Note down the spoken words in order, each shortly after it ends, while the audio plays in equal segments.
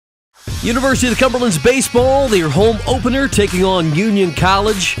University of the Cumberlands baseball, their home opener taking on Union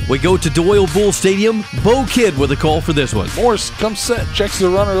College. We go to Doyle Bull Stadium. Bo Kidd with a call for this one. Morris comes set, checks the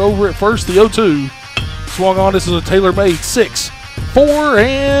runner over at first, the 0-2. Swung on, this is a tailor-made 6, 4,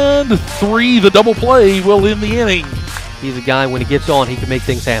 and 3. The double play will end the inning. He's a guy, when he gets on, he can make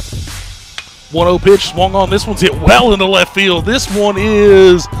things happen. 1-0 pitch, swung on, this one's hit well into left field. This one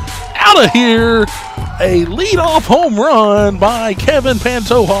is out of here. A leadoff home run by Kevin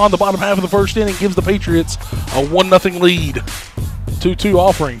Pantoja on the bottom half of the first inning gives the Patriots a 1-0 lead. 2-2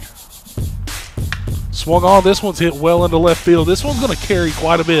 offering. Swung on, this one's hit well into left field. This one's going to carry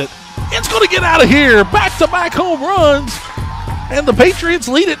quite a bit. It's going to get out of here. Back-to-back home runs. And the Patriots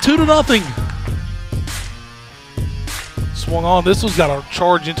lead it 2-0. Swung on, this one's got a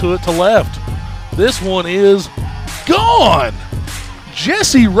charge into it to left. This one is gone.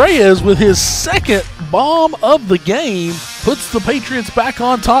 Jesse Reyes with his second bomb of the game puts the Patriots back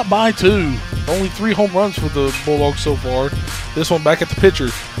on top by 2. Only 3 home runs for the Bulldogs so far. This one back at the pitcher.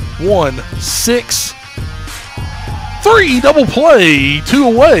 1, 6, 3, double play, 2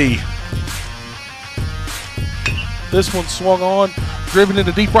 away. This one swung on, driven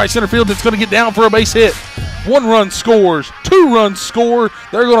into deep right center field. It's going to get down for a base hit. 1 run scores, 2 runs score.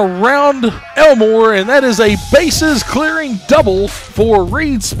 They're going to round Elmore, and that is a bases clearing double for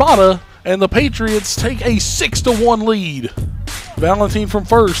Reed Spada, and the Patriots take a 6-1 lead. Valentine from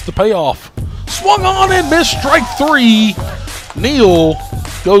first, the payoff. Swung on and missed, strike 3. Neal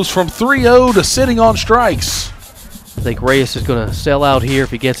goes from 3-0 to sitting on strikes. I think Reyes is going to sell out here if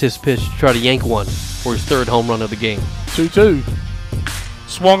he gets his pitch to try to yank one for his 3rd home run of the game. 2-2.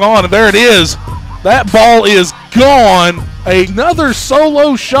 Swung on, and there it is. That ball is gone. Another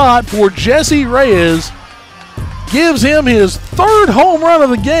solo shot for Jesse Reyes. Gives him his 3rd home run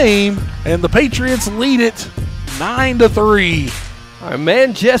of the game, and the Patriots lead it 9-3. Our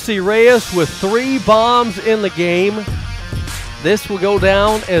man Jesse Reyes with 3 bombs in the game. This will go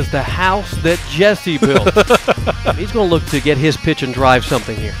down as the house that Jesse built. He's going to look to get his pitch and drive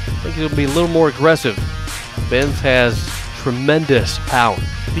something here. I think he's going to be a little more aggressive. Benz has tremendous power.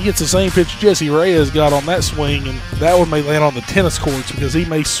 He gets the same pitch Jesse Reyes got on that swing, and that one may land on the tennis courts because he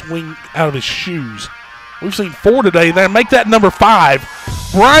may swing out of his shoes. We've seen 4 today. Then make that number 5.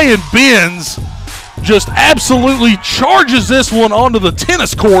 Brian Benz just absolutely charges this one onto the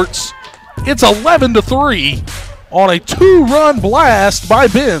tennis courts. It's 11-3 on a 2-run blast by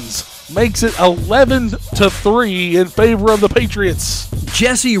Benz. Makes it 11-3 in favor of the Patriots.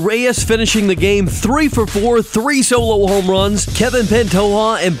 Jesse Reyes finishing the game 3 for 4, 3 solo home runs. Kevin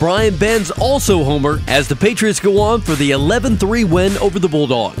Pantoja and Brian Benz also homer as the Patriots go on for the 11-3 win over the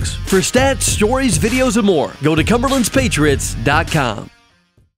Bulldogs. For stats, stories, videos, and more, go to CumberlandsPatriots.com.